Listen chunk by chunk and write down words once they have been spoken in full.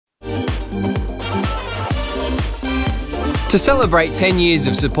To celebrate 10 years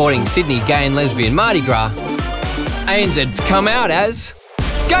of supporting Sydney gay and lesbian Mardi Gras, ANZ's come out as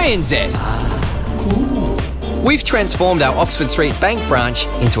GAYNZ. We've transformed our Oxford Street Bank branch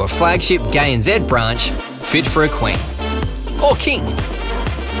into a flagship GAYNZ branch fit for a queen or king.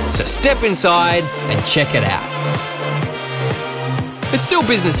 So step inside and check it out. It's still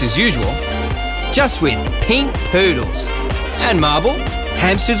business as usual, just with pink poodles and marble,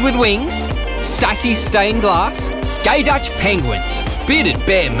 hamsters with wings, sassy stained glass, gay Dutch penguins, bearded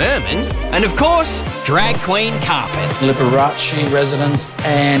bear merman, and of course, drag queen carpet. Liberace residence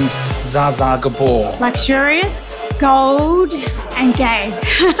and Zaza Gabor. Luxurious, gold and gay.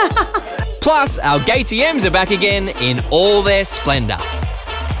 Plus, our gay TMs are back again in all their splendour.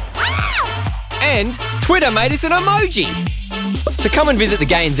 And Twitter made us an emoji. So come and visit the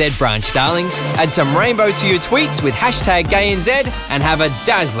GAYNZ branch, darlings. Add some rainbow to your tweets with #GAYNZ and have a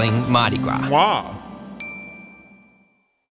dazzling Mardi Gras. Wow.